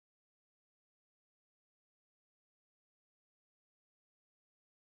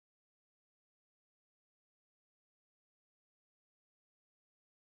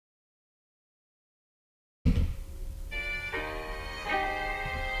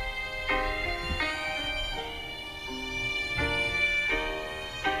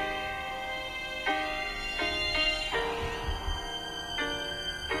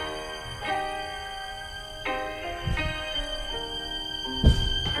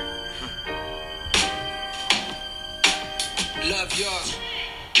Love yours.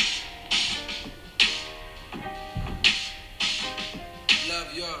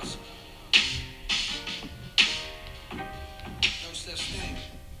 Love yours. No such thing.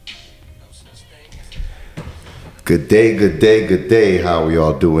 No such thing. Good day, good day, good day. How are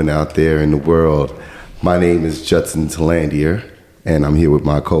y'all doing out there in the world? My name is Judstonia, and I'm here with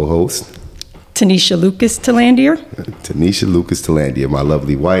my co-host, Tanisha Lucas Talandier. Tanisha Lucas Talandier, my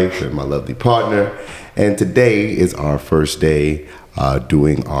lovely wife and my lovely partner. And today is our first day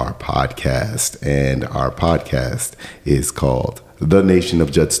doing our podcast. And our podcast is called The Nation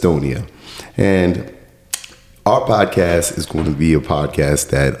of Judstonia. And our podcast is going to be a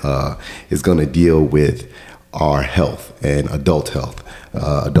podcast that is going to deal with our health and adult health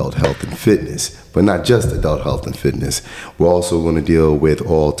and fitness, but not just adult health and fitness. We're also going to deal with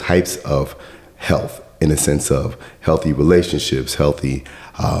all types of health in a sense of healthy relationships, healthy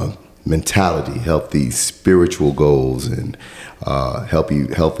mentality, healthy spiritual goals, and healthy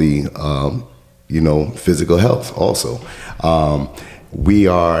physical health also. We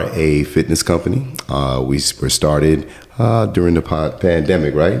are a fitness company. We were started during the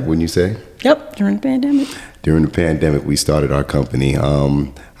pandemic, right? Wouldn't you say? Yep, during the pandemic. During the pandemic, we started our company.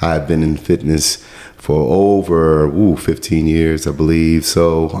 I've been in fitness for over 15 years, I believe.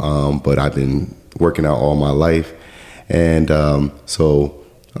 So, but I've been working out all my life. And so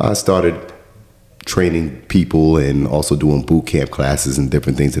I started training people and also doing boot camp classes and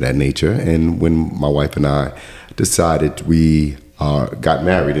different things of that nature. And when my wife and I decided we got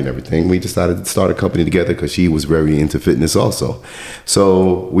married and everything, we decided to start a company together because she was very into fitness also.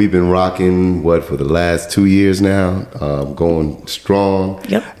 So we've been rocking for the last 2 years now, going strong.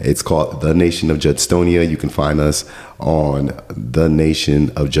 Yep. It's called The Nation of Judstonia. You can find us on The Nation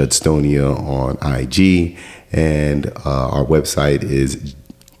of Judstonia on IG, and our website is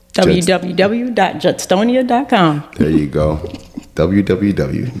www.judstonia.com. There you go.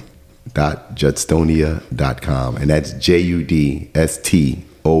 www.judstonia.com, and that's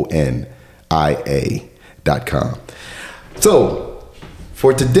JUDSTONIA.com. So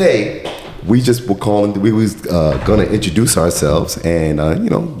for today, we was gonna introduce ourselves and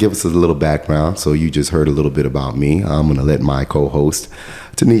give us a little background. So you just heard a little bit about me. I'm gonna let my co-host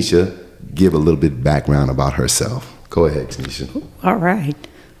Tanisha give a little bit of background about herself. Go ahead, Tanisha. All right.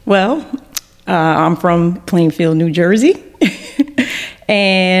 Well, I'm from Plainfield, New Jersey.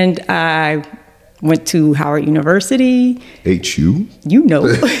 And I went to Howard University. HU? You know.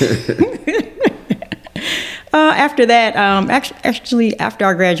 After that, actually, after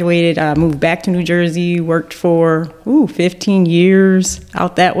I graduated, I moved back to New Jersey, worked for 15 years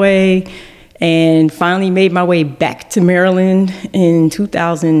out that way, and finally made my way back to Maryland in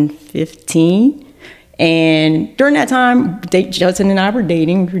 2015. And during that time, Judson and I were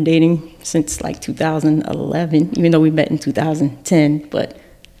dating. We were dating since like 2011, even though we met in 2010. But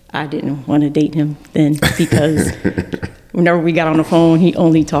I didn't want to date him then because whenever we got on the phone, he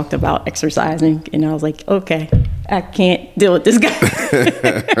only talked about exercising. And I was like, okay, I can't deal with this guy.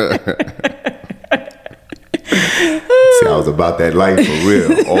 See, I was about that life for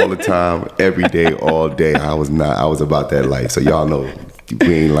real, all the time, every day, all day. I was about that life. So y'all know.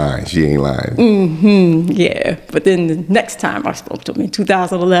 We ain't lying. She ain't lying. Mm-hmm. Yeah. But then the next time I spoke to him in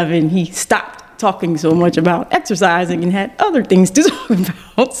 2011, he stopped talking so much about exercising and had other things to talk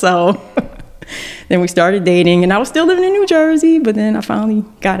about. So then we started dating, and I was still living in New Jersey, but then I finally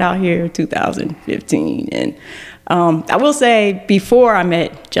got out here in 2015. And I will say, before I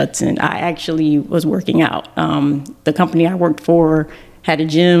met Judson, I actually was working out. The company I worked for had a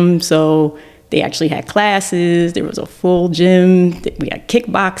gym, so they actually had classes. There was a full gym. We had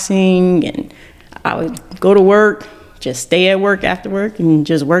kickboxing, and I would go to work, just stay at work after work, and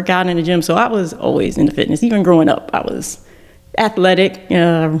just work out in the gym. So I was always into fitness. Even growing up, I was athletic.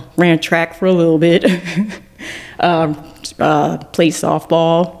 Ran track for a little bit. Played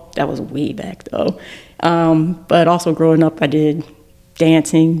softball. That was way back though. But also growing up, I did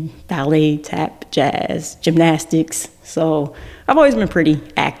dancing, ballet, tap, jazz, gymnastics. So I've always been pretty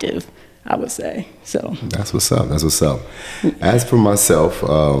active, I would say. So that's what's up. As for myself,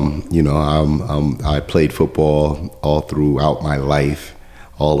 I played football all throughout my life,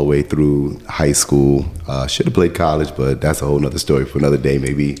 all the way through high school. Should have played college, but that's a whole nother story for another day.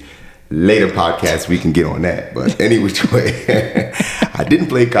 Maybe later podcast we can get on that. But any which way, I didn't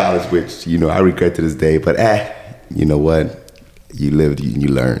play college, which I regret to this day. But you know what? You live, you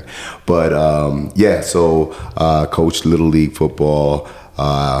learn. But so coached Little League football.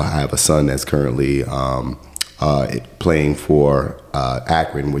 I have a son that's currently playing for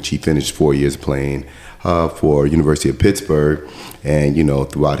Akron, which he finished 4 years playing for University of Pittsburgh. And,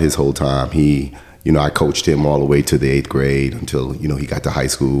 throughout his whole time, he, I coached him all the way to the 8th grade until, he got to high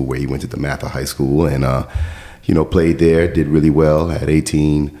school, where he went to the Mather High School and, played there, did really well, had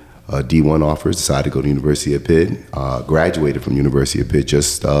 18 D1 offers, decided to go to University of Pitt, graduated from University of Pitt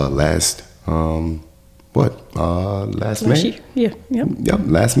just last May? Yeah, yep. Yep,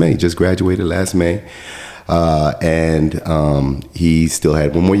 last May, just graduated last May. And he still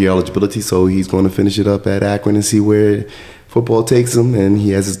had one more year eligibility, so he's going to finish it up at Akron and see where football takes him. And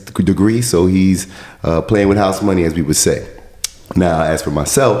he has his degree, so he's playing with house money, as we would say. Now, as for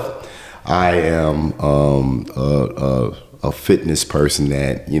myself, I am a fitness person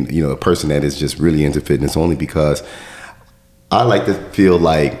that, a person that is just really into fitness, only because I like to feel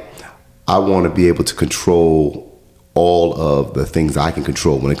like I want to be able to control all of the things I can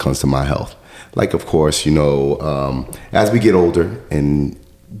control when it comes to my health. Like, of course, as we get older and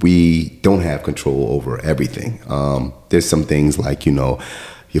we don't have control over everything, there's some things like, your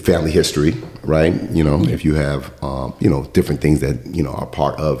family history, right? If you have, different things that, are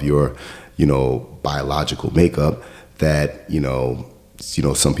part of your, biological makeup that,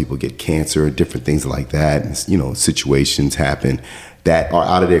 some people get cancer, different things like that. And, situations happen that are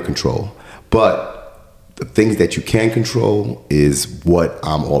out of their control. But the things that you can control is what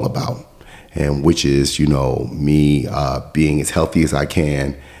I'm all about. And which is, me being as healthy as I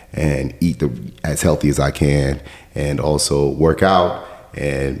can and eat as healthy as I can, and also work out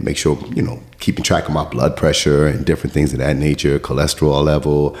and make sure, keeping track of my blood pressure and different things of that nature, cholesterol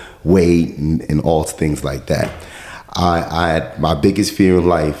level, weight, and all things like that. My biggest fear in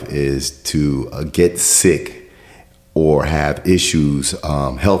life is to get sick or have issues,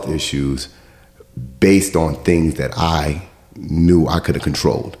 health issues, based on things that I knew I could have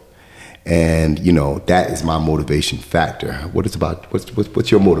controlled. And, that is my motivation factor.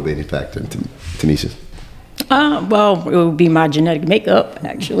 What's your motivating factor, Tanisha? Well, it would be my genetic makeup,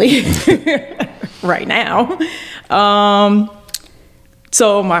 actually, right now.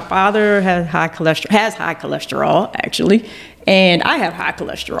 So my father has high cholesterol, actually, and I have high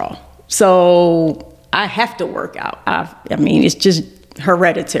cholesterol. So I have to work out. It's just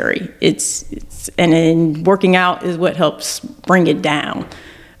hereditary. And then working out is what helps bring it down.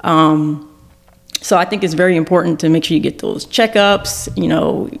 So I think it's very important to make sure you get those checkups,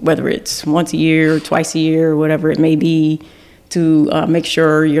 whether it's once a year, twice a year, whatever it may be, to make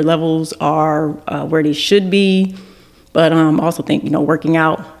sure your levels are where they should be. But I also think, working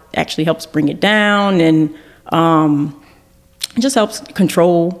out actually helps bring it down, and it just helps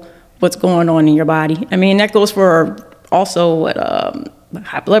control what's going on in your body. That goes for also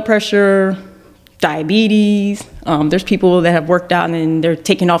high blood pressure, diabetes. There's people that have worked out and they're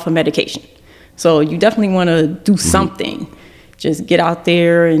taking off of medication. So you definitely want to do something. Just get out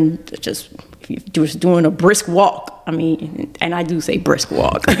there and just doing a brisk walk. And I do say brisk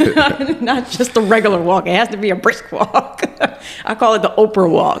walk, not just a regular walk. It has to be a brisk walk. I call it the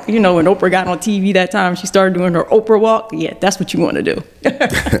Oprah walk. When Oprah got on TV that time, she started doing her Oprah walk. Yeah, that's what you want to do.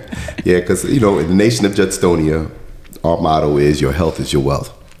 Yeah, because, in the nation of Judstonia, our motto is your health is your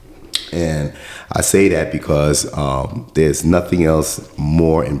wealth. And I say that because there's nothing else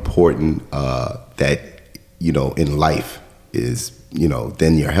more important that, in life is,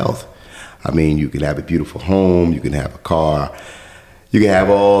 than your health. You can have a beautiful home, you can have a car, you can have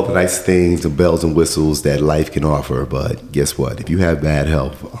all the nice things, the bells and whistles that life can offer. But guess what? If you have bad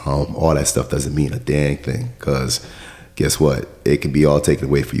health, all that stuff doesn't mean a dang thing, because guess what? It can be all taken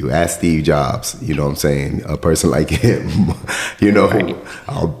away from you. Ask Steve Jobs, a person like him, Right.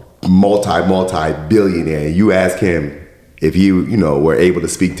 a multi-billionaire. You ask him if you, were able to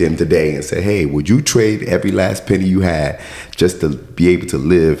speak to him today and say, hey, would you trade every last penny you had just to be able to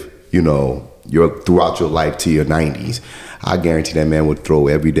live, throughout your life to your 90s? I guarantee that man would throw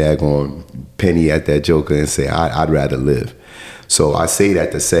every daggone penny at that joker and say, I'd rather live. So I say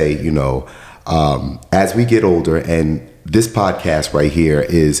that to say, as we get older, and this podcast right here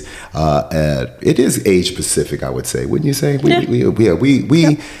is, it is age specific, I would say, wouldn't you say?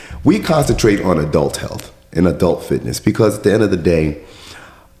 We concentrate on adult health and adult fitness, because at the end of the day,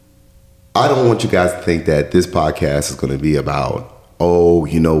 I don't want you guys to think that this podcast is going to be about, oh,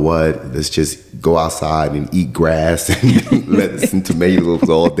 you know what, let's just go outside and eat grass and lettuce tomatoes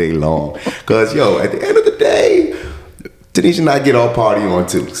all day long. Because, at the end of the day, Tanisha and I get all party on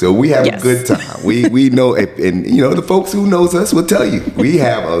too. So we have a good time. We know, and the folks who knows us will tell you, we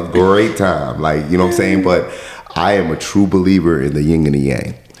have a great time. Like, what I'm saying? But I am a true believer in the yin and the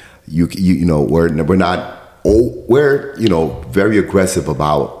yang. We're not, we're very aggressive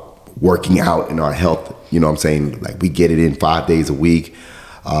about working out in our health. Like, we get it in 5 days a week.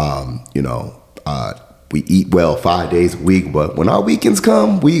 We eat well 5 days a week, but when our weekends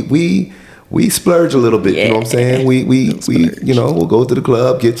come, we we splurge a little bit. You know what I'm saying? We splurge. we'll go to the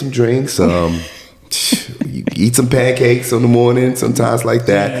club, get some drinks, eat some pancakes in the morning, sometimes like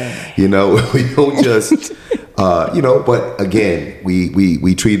that. Yeah. We don't just but again, we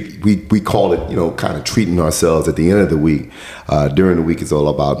call it, kind of treating ourselves at the end of the week. During the week, it's all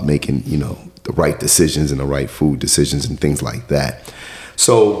about making, the right decisions and the right food decisions and things like that.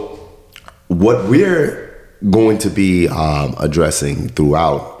 So what we're going to be addressing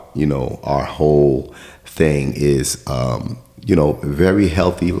throughout, our whole thing is, very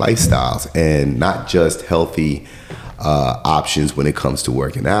healthy lifestyles, and not just healthy options when it comes to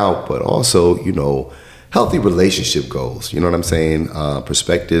working out, but also, healthy relationship goals. You know what I'm saying?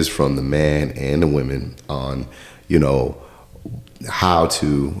 Perspectives from the man and the women on, how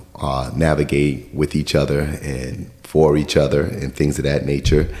to navigate with each other and for each other and things of that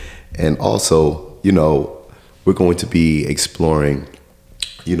nature. And also, we're going to be exploring,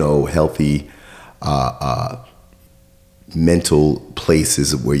 healthy mental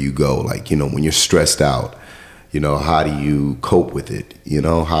places where you go. Like, when you're stressed out, how do you cope with it?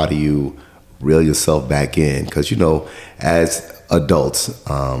 How do you reel yourself back in? Because, as adults,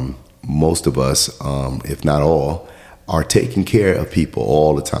 most of us, if not all, are taking care of people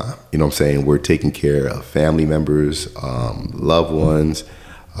all the time. You know what I'm saying? We're taking care of family members, loved ones,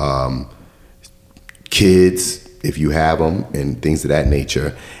 kids, if you have them, and things of that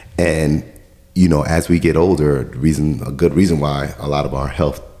nature. And, as we get older, a good reason why a lot of our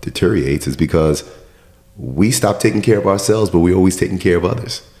health deteriorates is because we stop taking care of ourselves, but we're always taking care of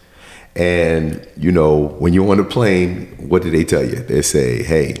others. And, when you're on a plane, what do they tell you? They say,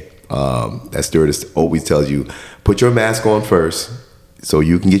 hey, that stewardess always tells you, put your mask on first so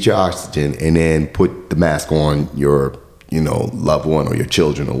you can get your oxygen, and then put the mask on your, loved one or your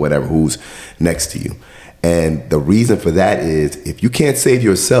children or whatever who's next to you. And the reason for that is, if you can't save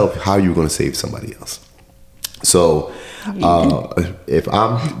yourself, how are you going to save somebody else? So if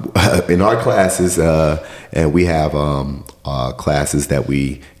I'm in our classes, and we have classes that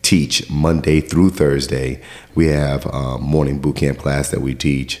we teach Monday through Thursday, we have morning boot camp class that we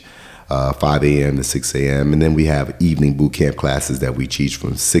teach 5 a.m. to 6 a.m. And then we have evening boot camp classes that we teach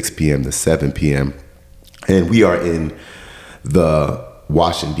from 6 p.m. to 7 p.m. And we are in the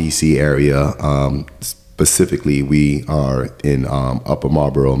Washington, D.C. area. Specifically, we are in Upper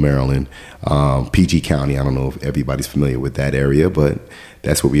Marlboro, Maryland, PG County. I don't know if everybody's familiar with that area, but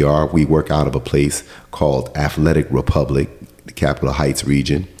that's where we are. We work out of a place called Athletic Republic, the Capitol Heights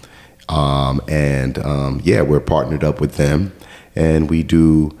region. We're partnered up with them, and we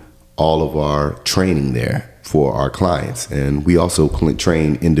do all of our training there for our clients. And we also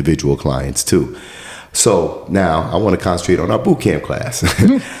train individual clients too. So now I want to concentrate on our boot camp class.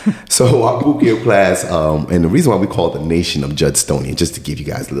 So our boot camp class, and the reason why we call it the Nation of Judstonia, just to give you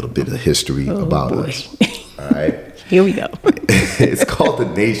guys a little bit of history about us. All right. Here we go. It's called the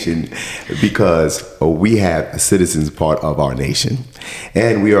Nation because we have citizens part of our nation.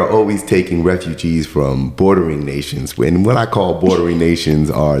 And we are always taking refugees from bordering nations. And what I call bordering nations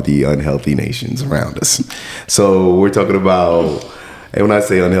are the unhealthy nations around us. So we're talking about, and when I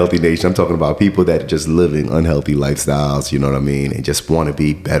say unhealthy nation, I'm talking about people that are just living unhealthy lifestyles, you know what I mean? And just want to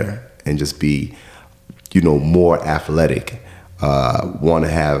be better and just be, more athletic, want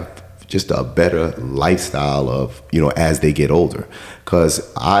to have just a better lifestyle of, as they get older. Because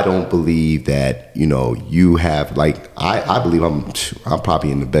I don't believe that, you have, I believe I'm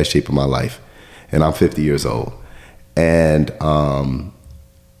probably in the best shape of my life, and I'm 50 years old. And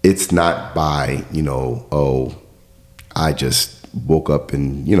it's not by, I just woke up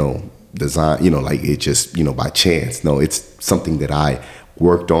and, design, it just, by chance. No, it's something that I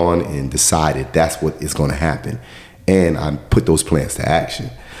worked on and decided that's what is going to happen. And I put those plans to action.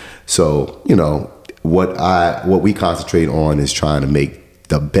 So, what we concentrate on is trying to make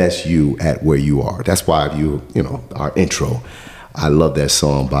the best you at where you are. That's why our intro, I love that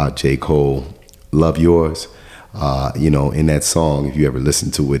song by J. Cole, Love Yours. In that song, if you ever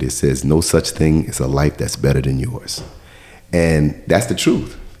listen to it, it says, no such thing as a life that's better than yours. And that's the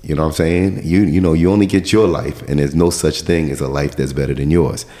truth. You know what I'm saying? You only get your life, and there's no such thing as a life that's better than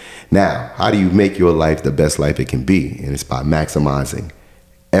yours. Now, how do you make your life the best life it can be? And it's by maximizing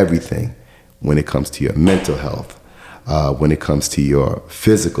everything when it comes to your mental health, when it comes to your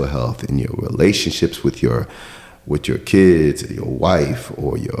physical health and your relationships with your kids, your wife,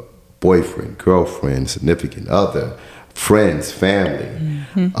 or your boyfriend, girlfriend, significant other, friends, family,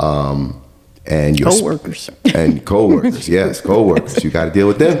 and your Co-workers. And co-workers, yes, co-workers. You got to deal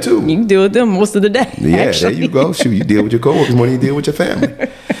with them too. You can deal with them most of the day. Yeah, actually. There you go. Shoot, you deal with your co-workers more than you deal with your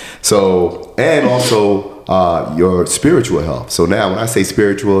family. So, and also your spiritual health. So now when I say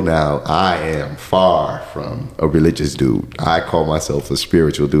spiritual, now I am far from a religious dude. I call myself a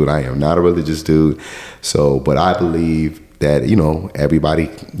spiritual dude. I am not a religious dude. So, but I believe that, everybody,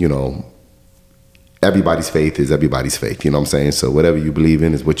 everybody's faith is everybody's faith. You know what I'm saying? So whatever you believe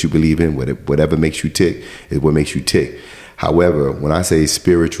in is what you believe in. Whatever makes you tick is what makes you tick. However, when I say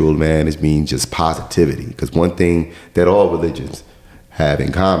spiritual, man, it means just positivity. Because one thing that all religions have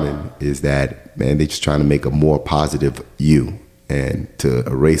in common is that, man, they're just trying to make a more positive you and to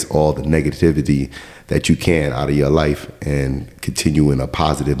erase all the negativity that you can out of your life and continue in a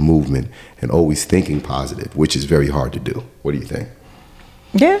positive movement and always thinking positive, which is very hard to do. What do you think?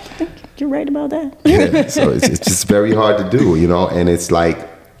 Yeah, I think you're right about that. Yeah, so it's just very hard to do, and it's like,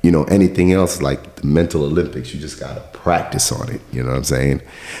 anything else, like the mental Olympics, you just got to practice on it. You know what I'm saying?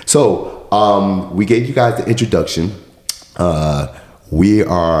 So we gave you guys the introduction. We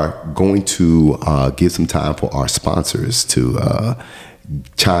are going to give some time for our sponsors to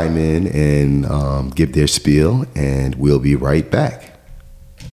chime in and give their spiel, and we'll be right back.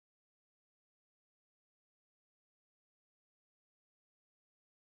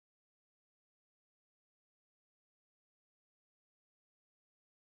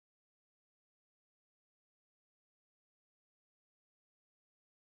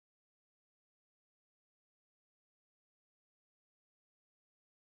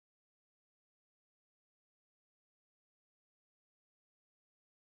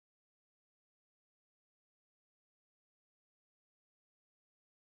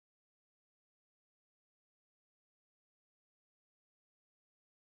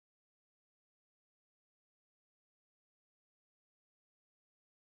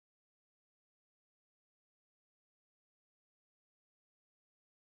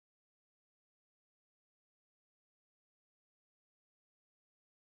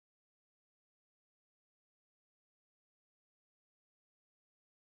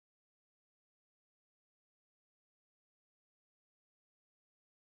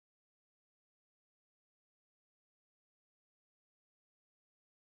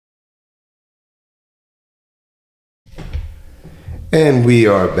 And we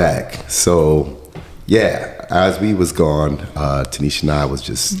are back. So, yeah, as we was gone, Tanisha and I was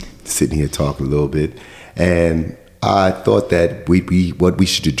just sitting here talking a little bit, and I thought that what we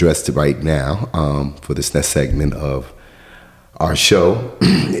should address to right now for this next segment of our show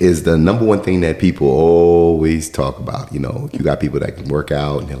is the number one thing that people always talk about. You got people that can work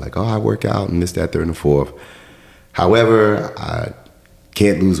out, and they're like, oh, I work out, and this, that, third, and fourth. However, I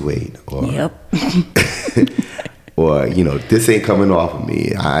can't lose weight. Or, yep. Or, this ain't coming off of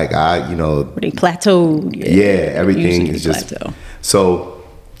me. I They plateaued. Yeah, everything is just. Plateau. So,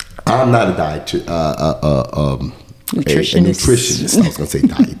 I'm not a nutritionist. I was going to say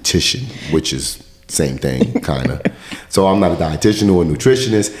dietitian, which is same thing, kind of. So, I'm not a dietitian or a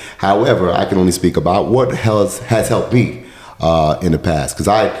nutritionist. However, I can only speak about what has helped me in the past. Because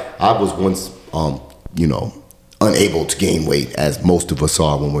I was once, unable to gain weight, as most of us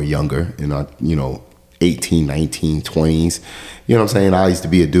are when we're younger, in our, 18, 19, 20s. You know what I'm saying? I used to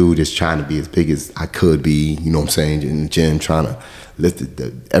be a dude just trying to be as big as I could be, you know what I'm saying, in the gym, trying to lift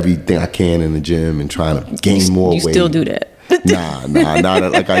everything I can in the gym and trying to gain more weight. You still do that? Nah,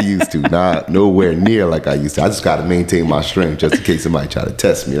 not like I used to. Not nowhere near like I used to. I just got to maintain my strength just in case somebody try to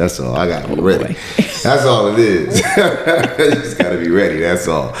test me. That's all. I got to be ready. That's all it is. Just got to be ready. That's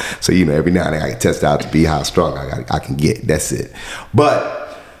all. So, every now and then I can test out to be how strong I can get. That's it. But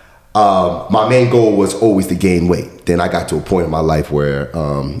my main goal was always to gain weight. Then I got to a point in my life where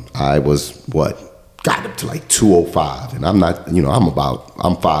I was got up to like 205, and I'm not, I'm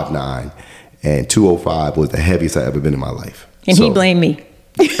 5'9", and 205 was the heaviest I ever been in my life. And so, he blamed me.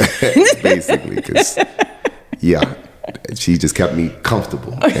 Basically, because she just kept me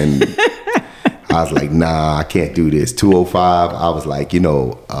comfortable, and I was like, nah, I can't do this. 205, I was like,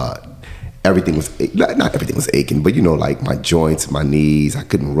 everything was, not everything was aching, but like my joints, my knees, I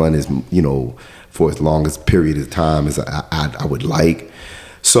couldn't run as, for as long as period of time as I would like.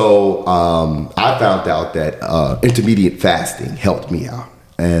 So I found out that intermediate fasting helped me out.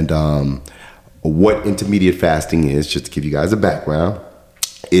 And what intermediate fasting is, just to give you guys a background,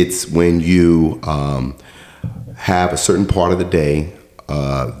 it's when you have a certain part of the day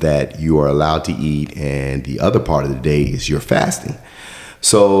that you are allowed to eat, and the other part of the day is your fasting.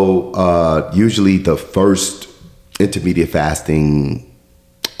 So usually the first intermediate fasting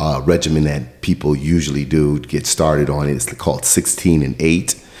regimen that people usually do to get started on it is called 16 and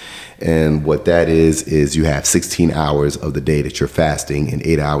 8. And what that is you have 16 hours of the day that you're fasting and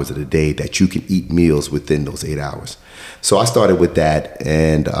 8 hours of the day that you can eat meals within those 8 hours. So I started with that,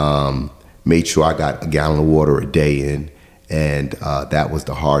 and made sure I got a gallon of water a day in. And that was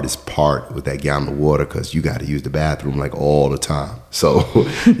the hardest part with that gallon of water, because you got to use the bathroom like all the time. So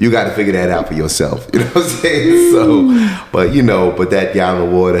you got to figure that out for yourself. You know what I'm saying? So, but that gallon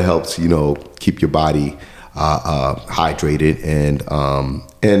of water helps, keep your body hydrated,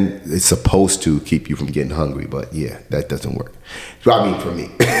 and it's supposed to keep you from getting hungry. But yeah, that doesn't work. So, I mean, for me.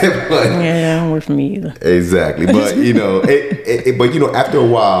 But, yeah, that don't work for me either. Exactly. But, after a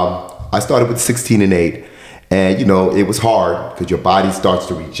while, I started with 16 and 8. And, it was hard because your body starts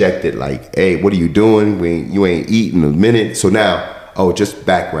to reject it. Like, hey, what are you doing? You ain't eating in a minute. So now, just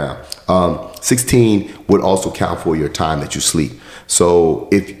background. 16 would also count for your time that you sleep. So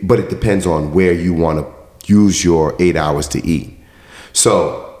but it depends on where you want to use your 8 hours to eat.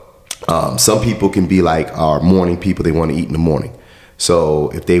 So some people can be like our morning people. They want to eat in the morning. So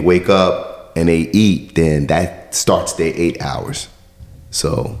if they wake up and they eat, then that starts their 8 hours.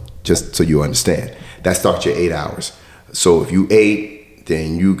 So just so you understand. That starts your 8 hours. So if you ate,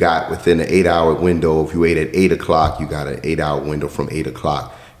 then you got within an 8 hour window. If you ate at 8 o'clock, you got an 8 hour window from 8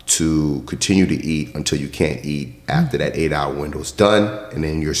 o'clock to continue to eat until you can't eat after that 8 hour window is done. And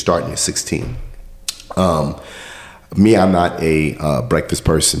then you're starting your 16. Me, I'm not a breakfast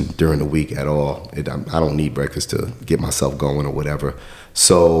person during the week at all. I don't need breakfast to get myself going or whatever.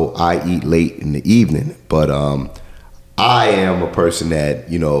 So I eat late in the evening. But I am a person that,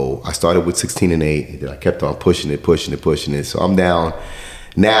 I started with 16 and 8, and then I kept on pushing it. So I'm down.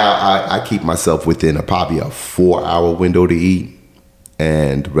 Now I keep myself within probably a 4 hour window to eat.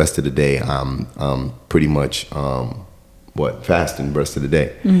 And the rest of the day, I'm pretty much, fasting the rest of the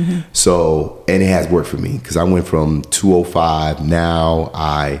day. Mm-hmm. So, and it has worked for me because I went from 205. Now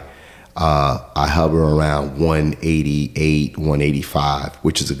I hover around 188, 185,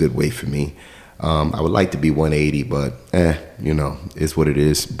 which is a good weight for me. I would like to be 180, but it's what it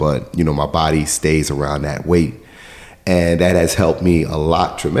is. But, my body stays around that weight. And that has helped me a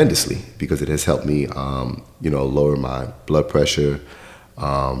lot tremendously because it has helped me, lower my blood pressure.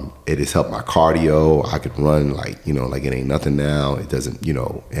 It has helped my cardio. I could run like it ain't nothing now. It doesn't,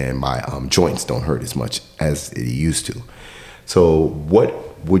 and my joints don't hurt as much as it used to. So what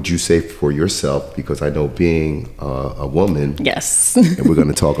would you say for yourself? Because I know being a woman, yes, and we're going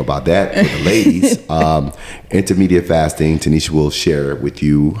to talk about that for the ladies. Intermediate fasting, Tanisha will share with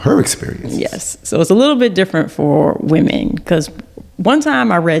you her experience. Yes, so it's a little bit different for women because one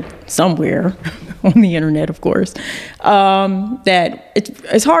time I read somewhere on the internet, of course, that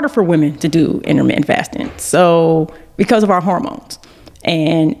it's harder for women to do intermittent fasting. So because of our hormones,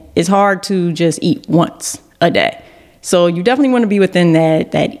 and it's hard to just eat once a day. So you definitely want to be within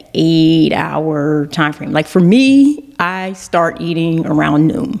that 8 hour time frame. Like for me, I start eating around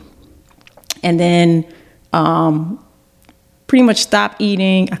noon, and then pretty much stop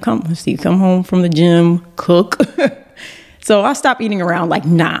eating. I come home from the gym, cook. So I stop eating around like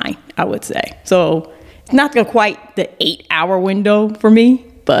 9, I would say. So it's not quite the 8 hour window for me,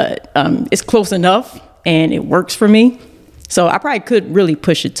 but it's close enough and it works for me. So I probably could really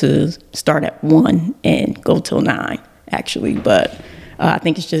push it to start at 1 and go till 9. Actually, but I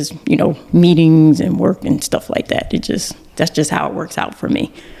think it's just, meetings and work and stuff like that. That's just how it works out for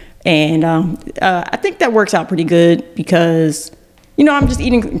me. And I think that works out pretty good because, I'm just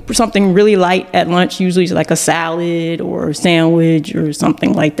eating something really light at lunch, usually like a salad or a sandwich or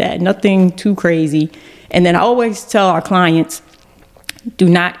something like that. Nothing too crazy. And then I always tell our clients, do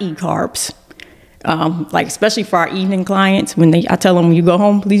not eat carbs. Especially for our evening clients, I tell them when you go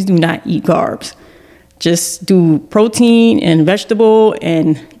home, please do not eat carbs. Just do protein and vegetable,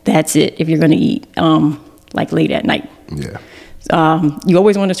 and that's it if you're going to eat late at night. Yeah. You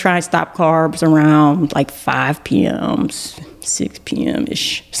always want to try and stop carbs around 5 p.m., 6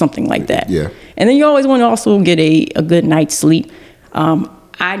 p.m.-ish, something like that. Yeah. And then you always want to also get a good night's sleep.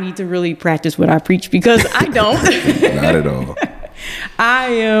 I need to really practice what I preach because I don't. Not at all. I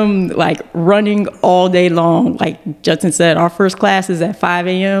am running all day long. Like Judson said, our first class is at 5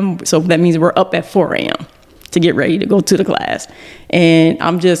 a.m. So that means we're up at 4 a.m. to get ready to go to the class. And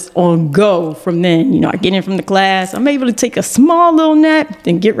I'm just on go from then. I get in from the class. I'm able to take a small little nap,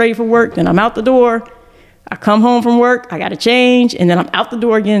 then get ready for work. Then I'm out the door. I come home from work. I got to change. And then I'm out the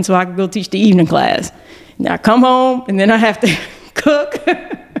door again so I can go teach the evening class. And I come home and then I have to cook.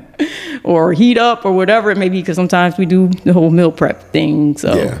 Or heat up or whatever it may be, because sometimes we do the whole meal prep thing. So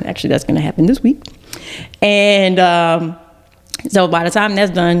Actually that's going to happen this week. And so by the time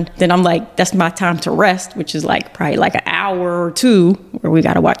that's done, then I'm that's my time to rest, which is probably an hour or two where we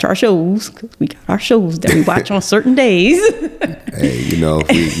got to watch our shows. Cause we got our shows that we watch on certain days. Hey,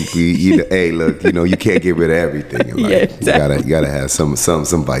 if we either, look, you can't get rid of everything in life. Yeah, exactly. You gotta have some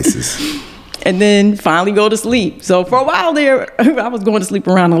vices. and then finally go to sleep. So for a while there, I was going to sleep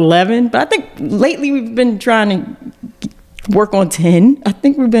around 11, but I think lately we've been trying to work on 10. I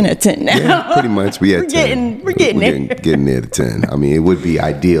think we've been at 10 now. Yeah, pretty much. We're 10. We're getting there. Getting there to 10. I mean, it would be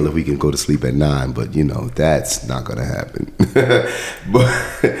ideal if we can go to sleep at 9, but that's not going to happen. But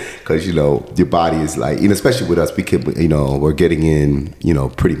because your body is like, especially with us, we can, we're getting in,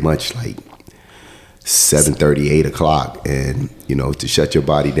 pretty much like 7:30, 8 o'clock, and to shut your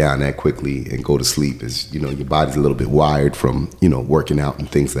body down that quickly and go to sleep is, your body's a little bit wired from working out and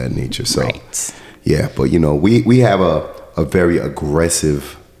things of that nature. So right. Yeah, but we have a very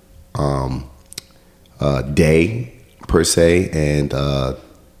aggressive day per se, and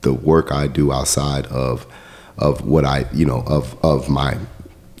the work I do outside of what I of my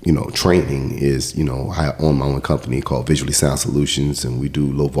training is I own my own company called Visually Sound Solutions, and we do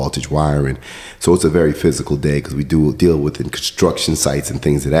low voltage wiring. So it's a very physical day because we do deal with construction sites and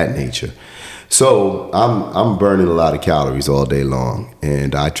things of that nature. So I'm burning a lot of calories all day long,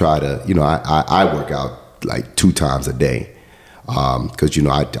 and I try to I work out like 2 times a day because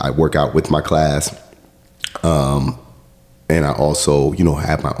I work out with my class, and I also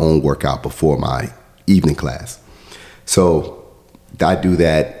have my own workout before my evening class. So I do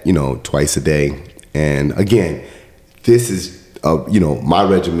that twice a day, and again, this is my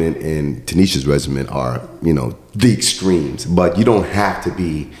regimen and Tanisha's regimen are the extremes, but you don't have to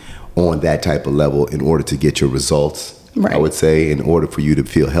be on that type of level in order to get your results. Right. I would say in order for you to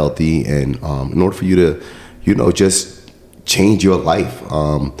feel healthy and in order for you to just change your life.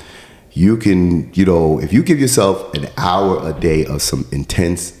 You can if you give yourself an hour a day of some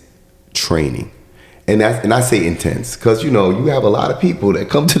intense training, and I say intense because you have a lot of people that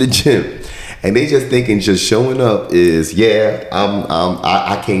come to the gym and they just thinking just showing up is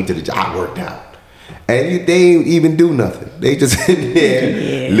I came to the gym, I worked out. And they ain't even do nothing. They just in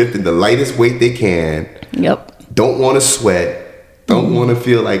there lifting the lightest weight they can. Yep. Don't want to sweat. Don't want to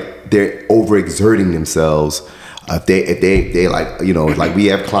feel like they're overexerting themselves. If they like like we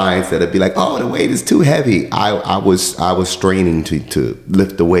have clients that'll be like, oh, the weight is too heavy. I was straining to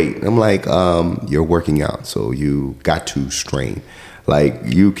lift the weight. I'm like, you're working out, so you got to strain. Like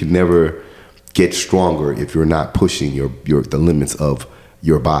you can never get stronger if you're not pushing the limits of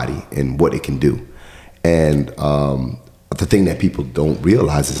your body and what it can do. And the thing that people don't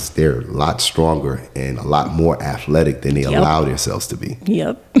realize is they're a lot stronger and a lot more athletic than they allow themselves to be.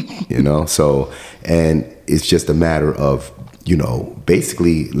 Yep. So, and it's just a matter of,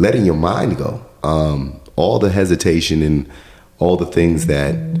 basically letting your mind go. All the hesitation and all the things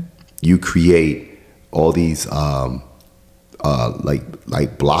that you create, all these like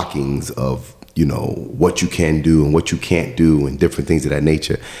blockings of what you can do and what you can't do and different things of that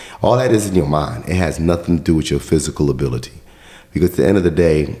nature. All that is in your mind. It has nothing to do with your physical ability. Because at the end of the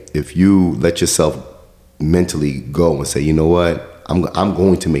day, if you let yourself mentally go and say, you know what, I'm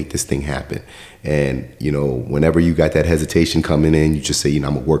going to make this thing happen. And, whenever you got that hesitation coming in, you just say, I'm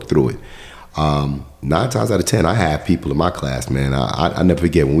going to work through it. 9 times out of 10, I have people in my class, man. I never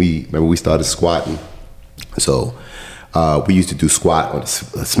forget when we started squatting. So we used to do squat on a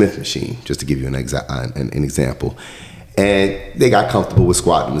Smith machine, just to give you an example. And they got comfortable with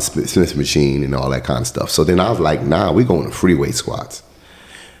squatting the Smith machine and all that kind of stuff. So then I was like, nah, we're going to free weight squats.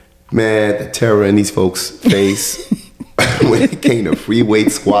 Man, the terror in these folks' face when it came to free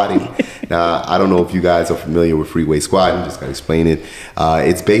weight squatting. Now, I don't know if you guys are familiar with free weight squatting. Just going to explain it.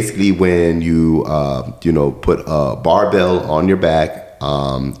 It's basically when you, put a barbell on your back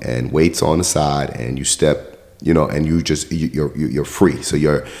and weights on the side, and you step, and you're free. So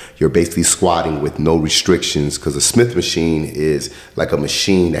you're basically squatting with no restrictions, because a Smith machine is like a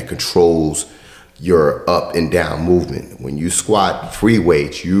machine that controls your up and down movement. When you squat free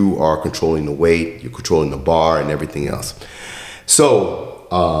weights, you are controlling the weight, you're controlling the bar and everything else. So,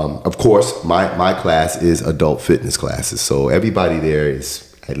 of course, my class is adult fitness classes. So everybody there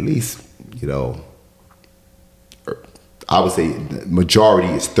is at least, I would say the majority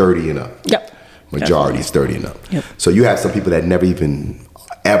is 30 and up. Yep. Majority is 30 and up. Yep. So you have some people that never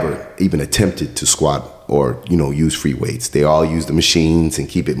ever attempted to squat or, use free weights. They all use the machines and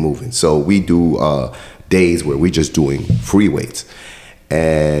keep it moving. So we do days where we're just doing free weights.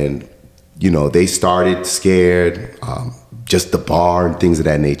 And, they started scared, just the bar and things of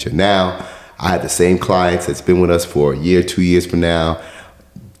that nature. Now, I have the same clients that's been with us for a year, 2 years from now.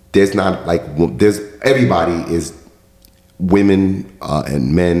 Everybody is, women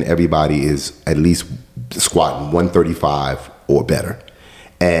and men, everybody is at least squatting 135 or better.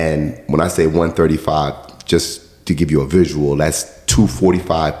 And when I say 135, just to give you a visual, that's 2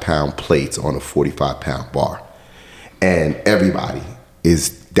 45-pound plates on a 45-pound bar. And everybody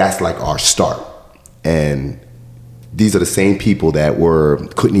is that's like our start. And these are the same people that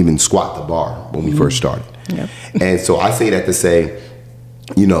couldn't even squat the bar when we first started. Yep. And so I say that to say,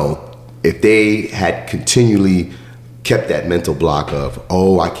 you know, if they had continually kept that mental block of,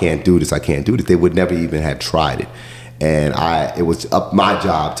 oh, I can't do this, they would never even have tried it. And it was up my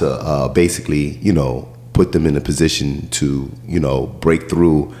job to basically, you know, put them in a position to, you know, break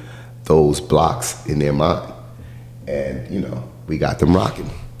through those blocks in their mind. And, you know, we got them rocking.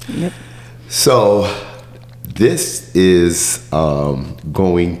 Yep. So this is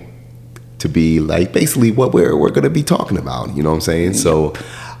going to be like basically what we're going to be talking about. You know what I'm saying? Yep. So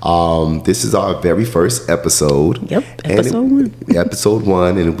this is our very first episode. Yep, episode 1. Episode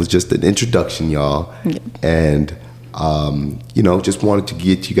 1, and it was just an introduction, y'all. Yep. And you know, just wanted to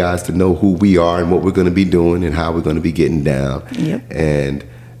get you guys to know who we are and what we're going to be doing and how we're going to be getting down. Yep. And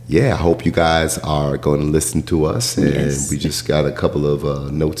yeah, I hope you guys are going to listen to us. And Yes. we just got a couple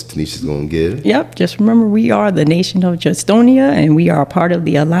of notes Tanisha's going to give. Yep. Just remember, we are the nation of Judstonia, and we are part of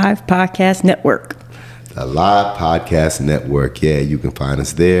the Alive Podcast Network. The Live Podcast Network. Yeah, you can find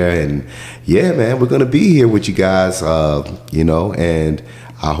us there. And yeah, man, we're going to be here with you guys, you know, and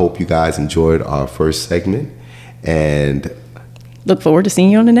I hope you guys enjoyed our first segment. And Look forward to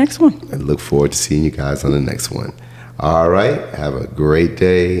seeing you on the next one. I look forward to seeing you guys on the next one. All right. Have a great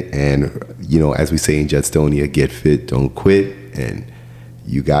day. And, you know, as we say in Judstonia, get fit, don't quit. And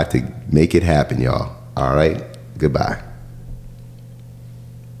you got to make it happen, y'all. All right. Goodbye.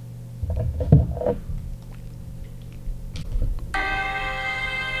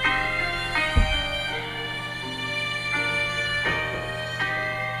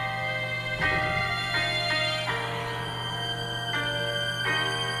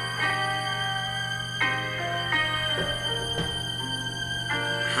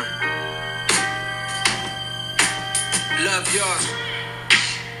 Love yours.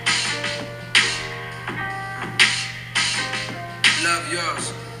 Love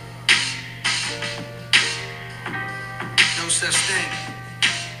yours. No such thing.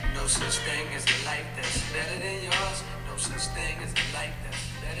 No such thing as a life that's better than yours. No such thing as a life that's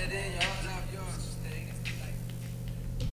better than yours.